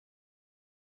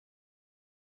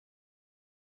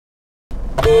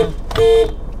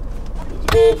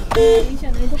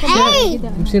Hey!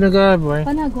 Sino ka, boy?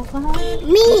 Panago ka ha?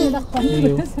 Me!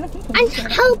 I'll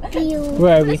help you.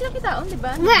 Where are we?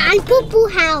 We're at Poo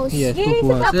house. Yes,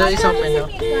 Pupu House. It's open now.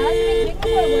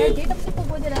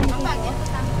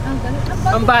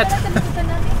 Ang bad.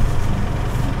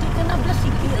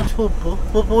 Pupu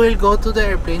will go to the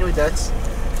airplane with us.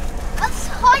 Let's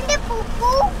hold the Poo.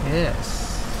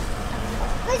 Yes.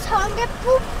 Let's hold the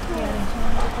Poo.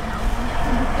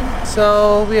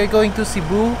 So we are going to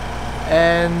Cebu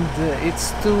and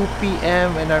it's 2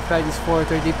 p.m. and our flight is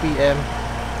 4:30 p.m.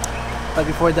 But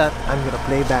before that, I'm gonna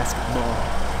play basketball.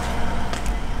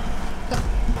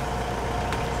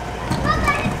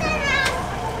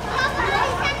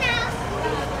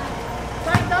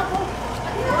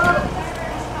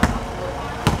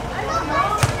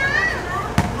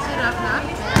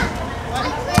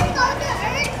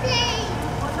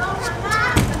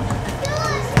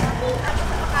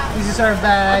 These are our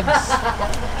bags.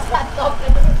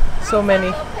 So many.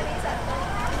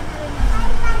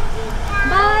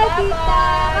 Bye, Tita!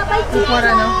 Bye, Pupu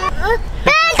ano?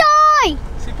 Toy!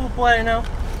 Si Pupu ano?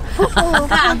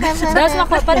 Daos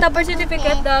makapata birth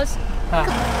certificate, Daos. Ha?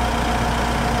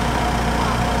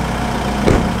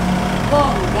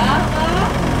 Bongga ka?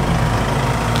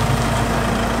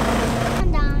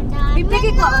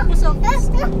 Bibigay ko ako sa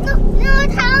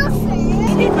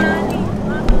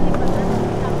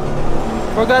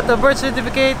Forgot the birth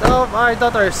certificate of our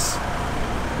daughters.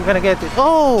 We're gonna get it.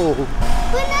 Oh!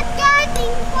 We're not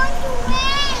getting one to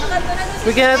wait.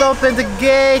 We cannot open the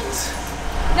gate.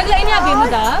 Naglain niya, mo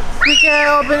da? We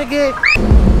can't open the gate.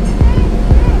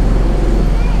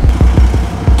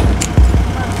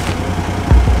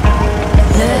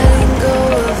 Letting go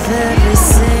of every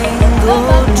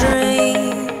single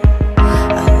dream.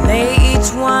 I lay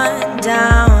each one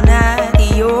down at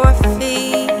your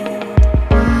feet.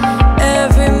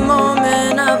 Every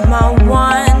moment of my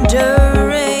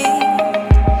wandering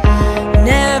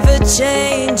never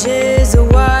changes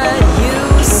what you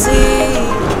see.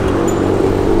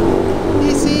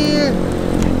 He's here.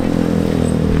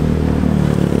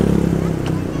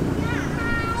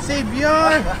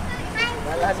 Savior.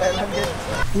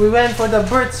 We went for the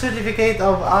birth certificate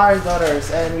of our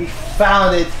daughters and we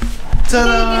found it.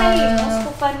 Ta-da!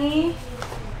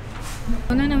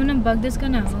 Ano naman ang bagdas ka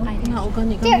na?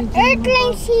 The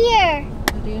airplane's here.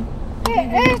 The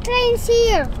airplane's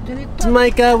here.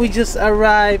 Micah, we just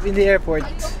arrived in the airport.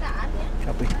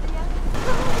 Copy.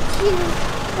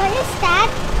 What is that?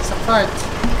 It's a cart.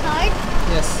 Card?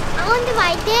 Yes. I want to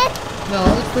ride it. No,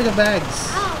 it's for the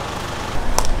bags. Oh.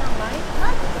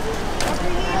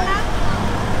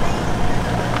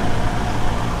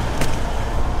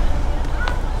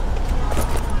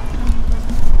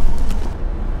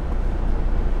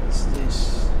 What's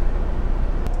this?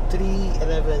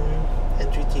 311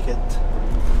 entry ticket.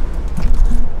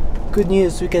 Good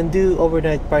news, we can do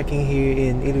overnight parking here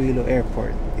in Iloilo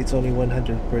Airport. It's only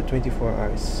 100 per 24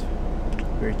 hours.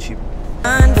 Very cheap.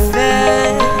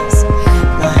 Confess,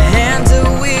 my hands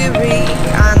are weary,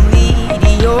 I need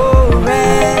your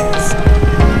rest.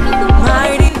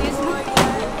 Mighty.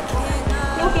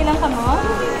 Okay lang ka mo?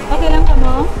 Okay lang ka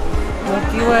mo?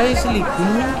 Okay, why are you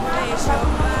sleeping?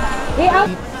 Eh, out!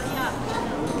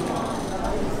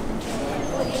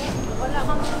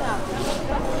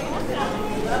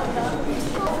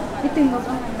 Ito yung mga.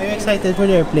 Are you excited for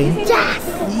the airplane? Yes. Yeah.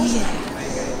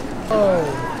 Oh.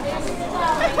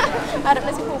 Harap na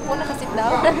si Pupu, nakasit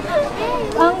daw.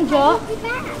 Ang Jo,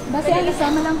 basta ang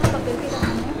isama lang ko papel.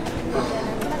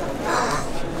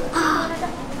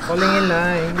 Falling in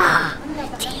line.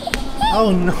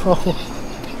 Oh no.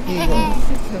 Here you go. Yes.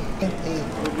 Come here.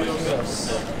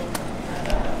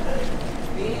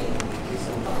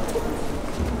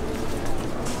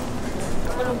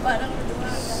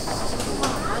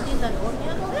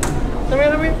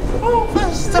 Oh,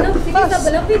 faster, Sige,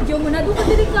 sabalang video mo na. Doon ka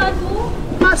delikado.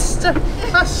 faster,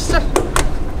 faster.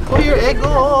 Oh, your egg.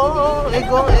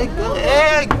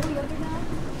 Egg.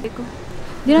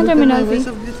 Di na terminal fee.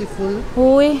 So beautiful.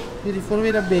 Uy, Beautiful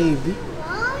with a baby.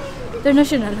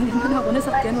 international. Hindi mo na ako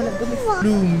nasakyan. Walang dumi.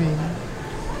 Blooming.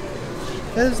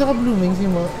 Kaya gusto ka blooming, si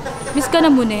mo? Miss ka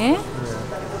na muna eh.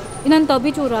 Inan to,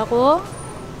 bitsura ko.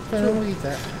 Paano mo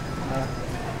makita?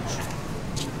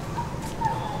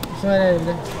 Gusto nga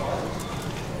na.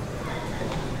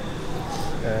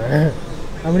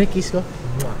 Amo ni kiss ko.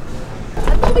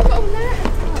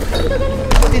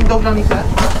 Tindog lang isa.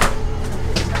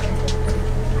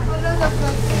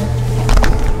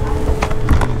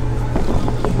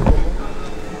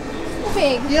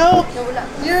 Yo!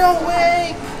 You're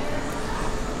awake!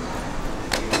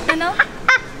 Ano?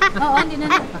 Oo, hindi na.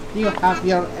 You have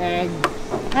your egg.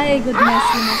 Ay, goodness.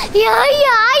 You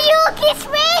kiss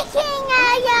making.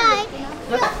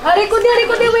 Ari ko di,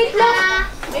 wait lang.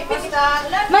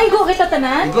 May go kita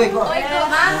tanan? Go.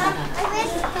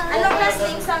 Anong last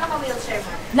name sa naka-wheelchair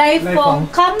mo? Life pong,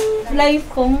 come life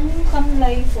pong.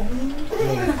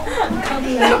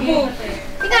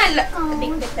 Tingala.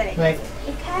 Ding-ding tali. Like,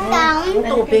 Down.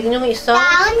 Tubig nyo isa.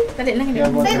 Down. Dali lang.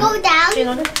 We go down.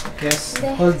 yes.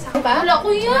 Hold. Wala ko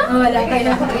yan. Wala,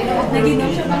 kaya naginom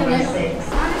siya pa naman.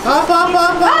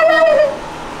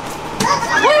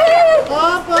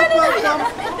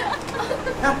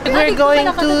 Up. We're going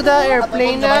to the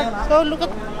airplane na. So look at.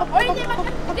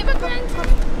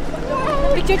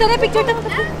 Picture tayo.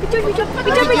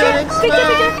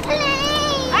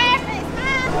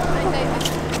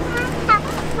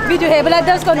 Video he, wala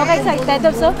daw ko no ka-excited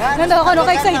daw so. Nando ako no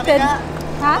ka-excited.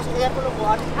 Ha?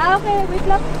 Okay, wait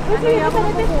lang.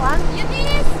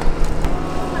 Eunice.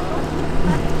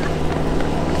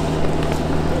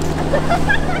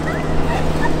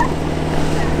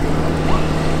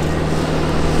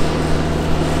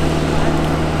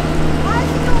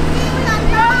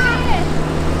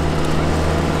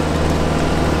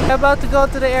 We're about to go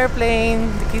to the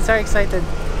airplane. The kids are excited.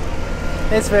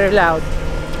 It's very loud.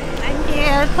 I'm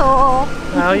here too.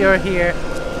 Now you're here.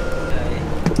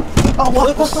 Oh,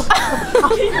 what? You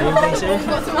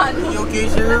okay,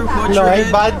 sir? What's No, your hey,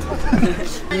 head? bud.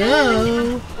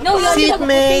 No. No,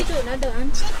 Seatmate.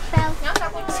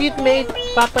 Seatmate.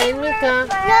 Papa and Mika.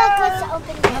 Look, let's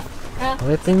open it.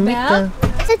 Open Mika.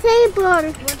 It's a table.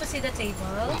 You want to see the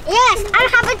table? Yes, I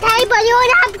have a table. You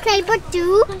want to have a table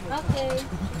too? Okay.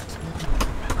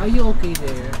 Are you okay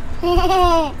there?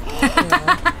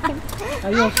 Are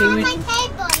you okay my with?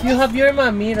 table. You have your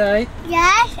mommy, right?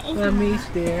 Yes. Mommy is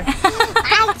there.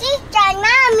 I see your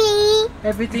mommy.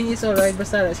 Everything is alright.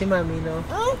 Basta si mommy, no?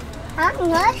 Huh?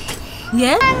 What?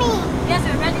 Yes? Mommy. Yes,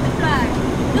 we're ready to fly.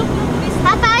 Look,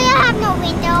 Papa, you have no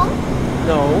window.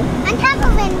 No. I have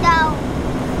a window.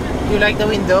 You like the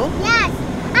window? Yes.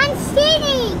 I'm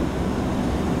sitting.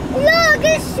 Look,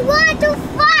 it's want to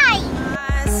fight.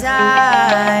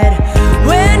 Side.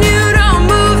 When you don't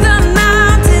move the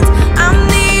mountains, I'm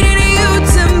needing you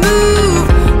to move.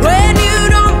 When you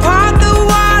don't part the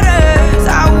waters,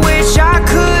 I wish I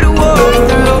could walk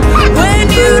through. When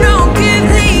you don't give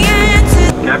the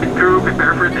answers. Cabin crew,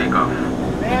 prepare for takeoff.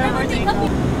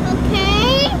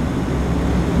 Okay.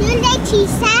 You like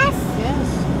Jesus? Yes,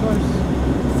 of course.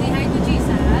 say hi to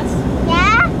Jesus.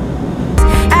 Yeah.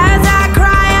 As I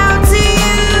cry out to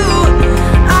you,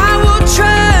 I will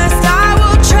trust, I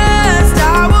will trust,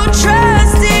 I will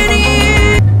trust in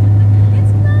you.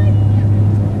 It's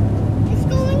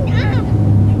going up.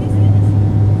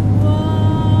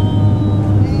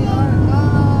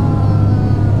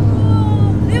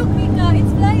 Look, Mika,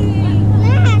 it's flying.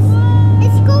 Yes.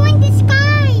 It's going to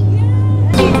sky.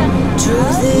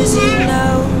 Truth is, you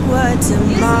know what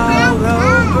tomorrow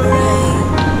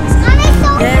brings. Mommy's so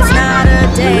There's not a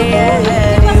day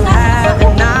ahead you have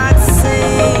not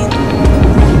seen.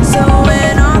 So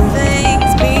in all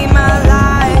things, be my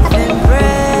life and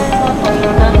breath.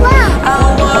 Wow. I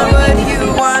want what you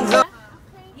want.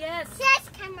 Yes. Yes,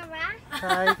 camera.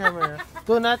 Hi, camera.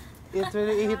 Do not. It will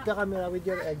hit the camera with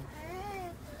your egg.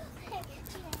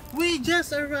 We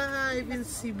just arrived in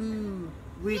Cebu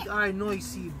with our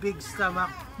noisy big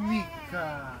stomach,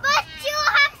 Mika. But you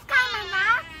have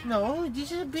camera. No,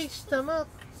 this is a big stomach.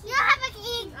 You have an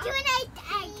egg. You like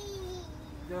egg.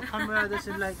 The camera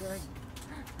doesn't like egg.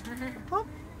 Hop.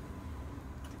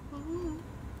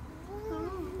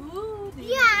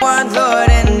 Yeah. One Lord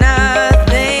and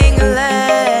nothing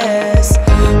less.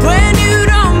 When you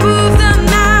don't move the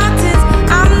mountains,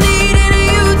 I'm needing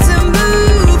you to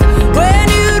move. When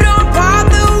you don't part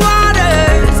the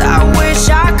waters, I wish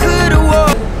I could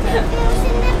walk. Wheels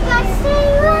in the bus say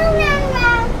round and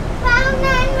round, round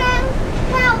and round,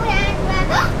 round and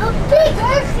round. A big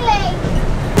earthquake.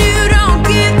 You don't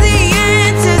give the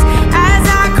answers as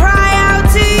I cry out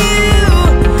to you.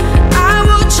 I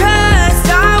will trust,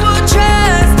 I will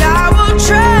trust, I will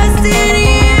trust in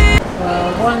you.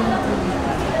 One,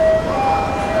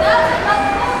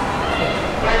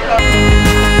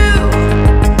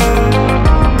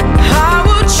 I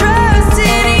will trust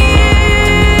in you.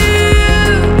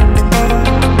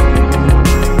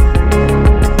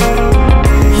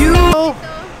 You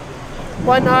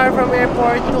 1 hour from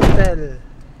airport to hotel.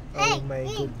 Oh my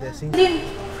goodness.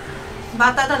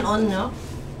 Bata tan on, no?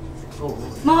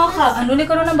 Mga ka, ano ni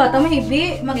karon ng bata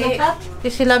mahibi, maglakat. Di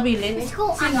sila bilin.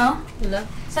 Sino? Sila.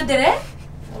 Sa dire?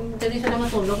 Dali sila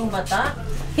matulog ang bata.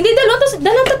 Hindi dalon to,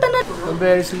 dalon to tanan.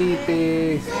 very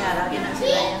sleepy. Lagi na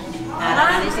sila yan.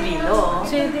 Lagi si Lilo.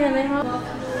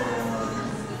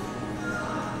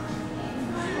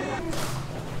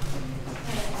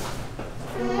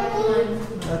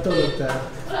 Natulog ka.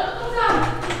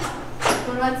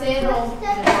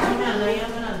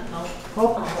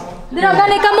 Dira,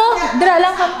 gani ka mo? Dira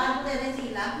lang ka.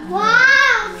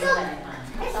 Wow! So,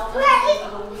 it's pretty.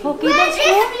 Okay, that's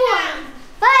cool.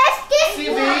 But it's this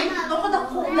one.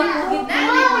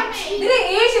 Diri,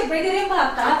 syempre, diri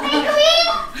bata.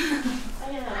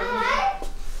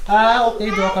 Okay,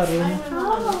 doon ka rin.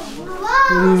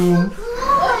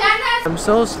 I'm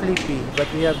so sleepy, but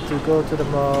we have to go to the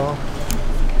mall.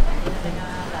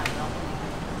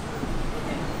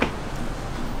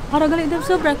 Para gali daw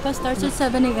so breakfast starts at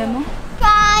 7 a.m. mo.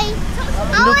 Guys,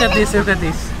 Look at this, look at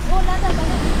this.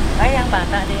 Ay, ang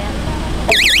bata din.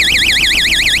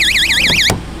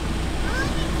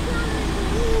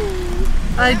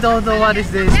 I don't know what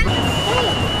is this.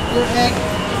 Your egg.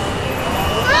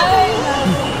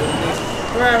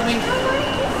 Where are we?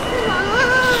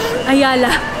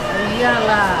 Ayala.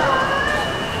 Ayala.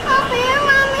 over here,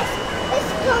 Mom.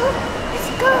 Let's go. Let's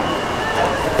go.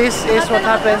 This is what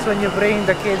happens when you bring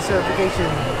the kids to a vacation.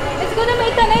 Let's go na may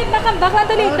tanay. Makambak lang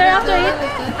to later after it.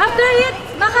 After it,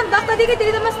 makambak na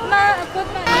dito mas ma-put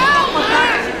na.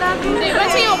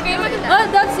 Mas okay. Oh,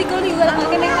 that's siguro yung wala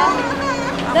kang kinita.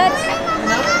 That's...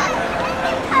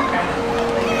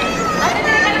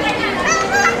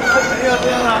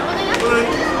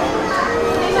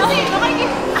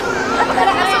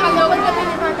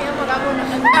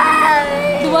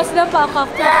 Duwas na pa ako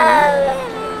after ko.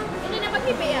 Hindi na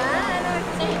maghipi yan.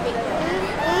 Sa hipi.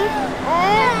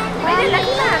 May dalag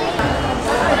na.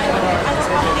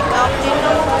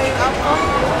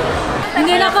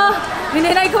 Hindi na ako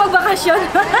magbakasyon.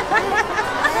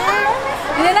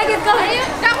 Hindi na ko.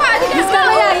 Gusto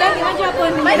ko yan. Hindi na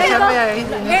Japon.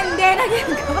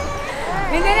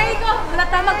 Hindi na ko. Wala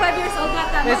tamang 5 years old.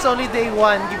 It's only day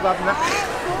 1. Give up na.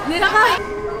 Hindi na ka.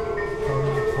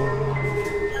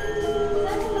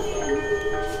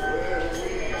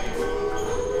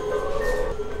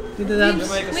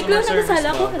 May clue na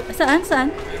kasala ko. Saan?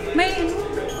 May...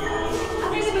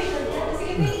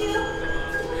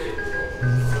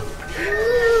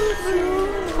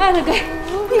 Nagay.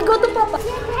 You go to Papa.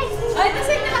 Ay,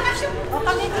 kasi nakakasyon.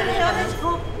 Kami dito. Let's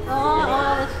go.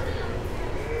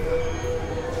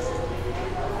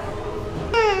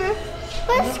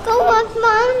 Let's go with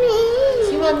Mommy.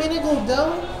 See, Mommy, na go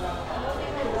down.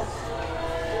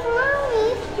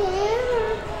 Mommy's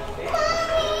there.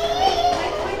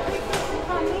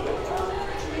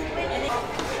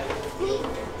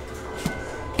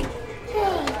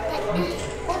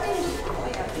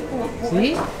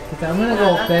 See? Kita mo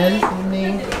nag-open.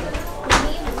 Evening.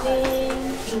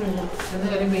 Ano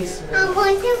ka rin basement? I'm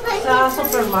going to put Sa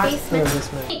supermarket. Oh,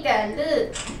 basement.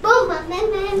 boom, Mama.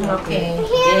 Okay.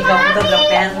 Ikaw ang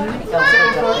developer.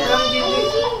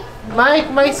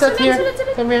 Mike, sit here.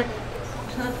 Come here.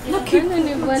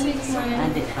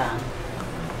 Hindi pa.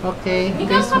 Okay,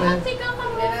 basement.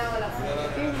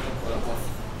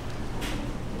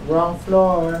 Wrong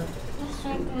floor.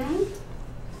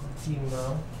 See,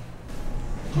 Mom.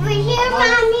 We're here,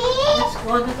 Mommy.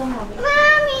 Go dito mo.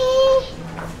 Mommy.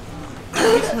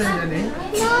 Basement na eh.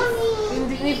 Mommy.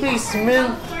 Hindi ni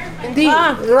basement. Hindi.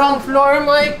 Wrong floor,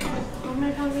 Mike.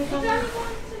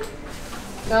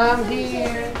 Come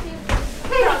here.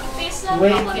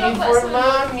 Waiting for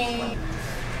Mommy.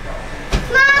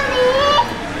 Mommy.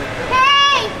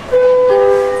 Hey.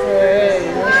 Hey,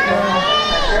 where's Mom?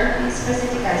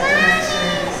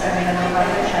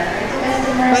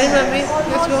 Bye, Mommy.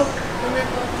 Let's go.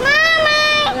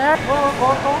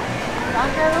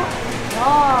 Come here.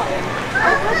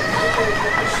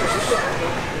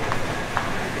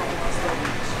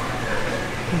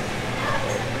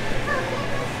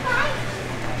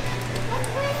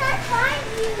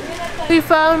 We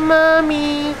found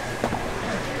Mommy.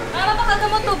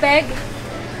 Makakata mo tubig?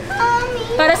 Mommy.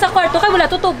 Para sa kwarto kay wala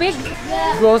to tubig.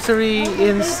 Grocery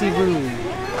in Cebu.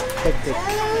 Hectic.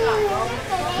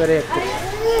 Very hectic.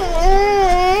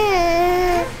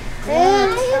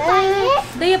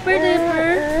 Diaper.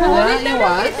 What? You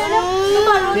want?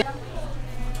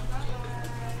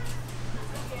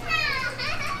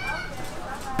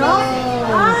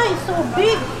 Ay, so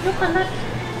big. You cannot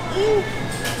eat.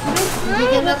 Hindi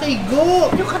ka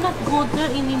nakigo. You cannot go there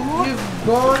anymore. You've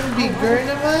gone bigger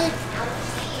na, Mike.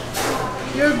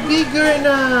 You're bigger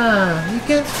na. You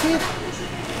can't fit.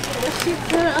 Kasi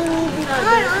there ang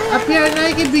Up here na,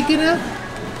 ikibig ka na.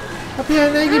 Up here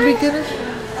na, ikibig ka na.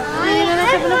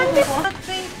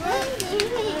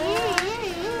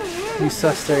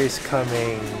 Disaster is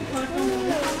coming.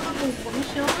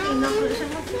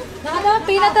 Nakala,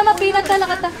 pinat na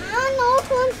lakata. Ano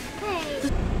kung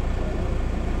space?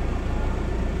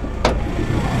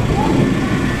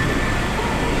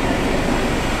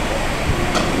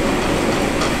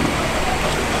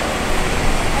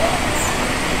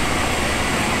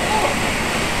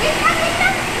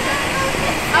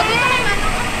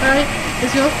 Alright,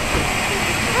 let's go.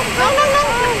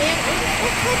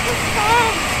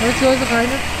 Let's go to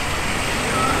China.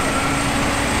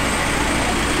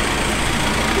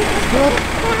 Let's go.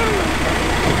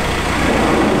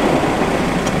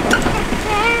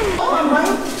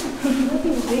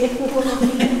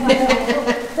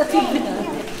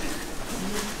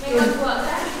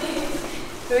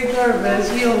 Hey Garvin, is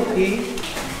he okay?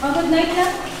 Oh, good night na.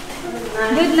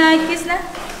 Good night. Kiss na.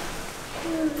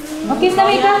 Oh, kiss na,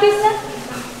 Mika. Kiss na.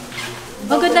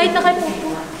 Oh, good night na kayo.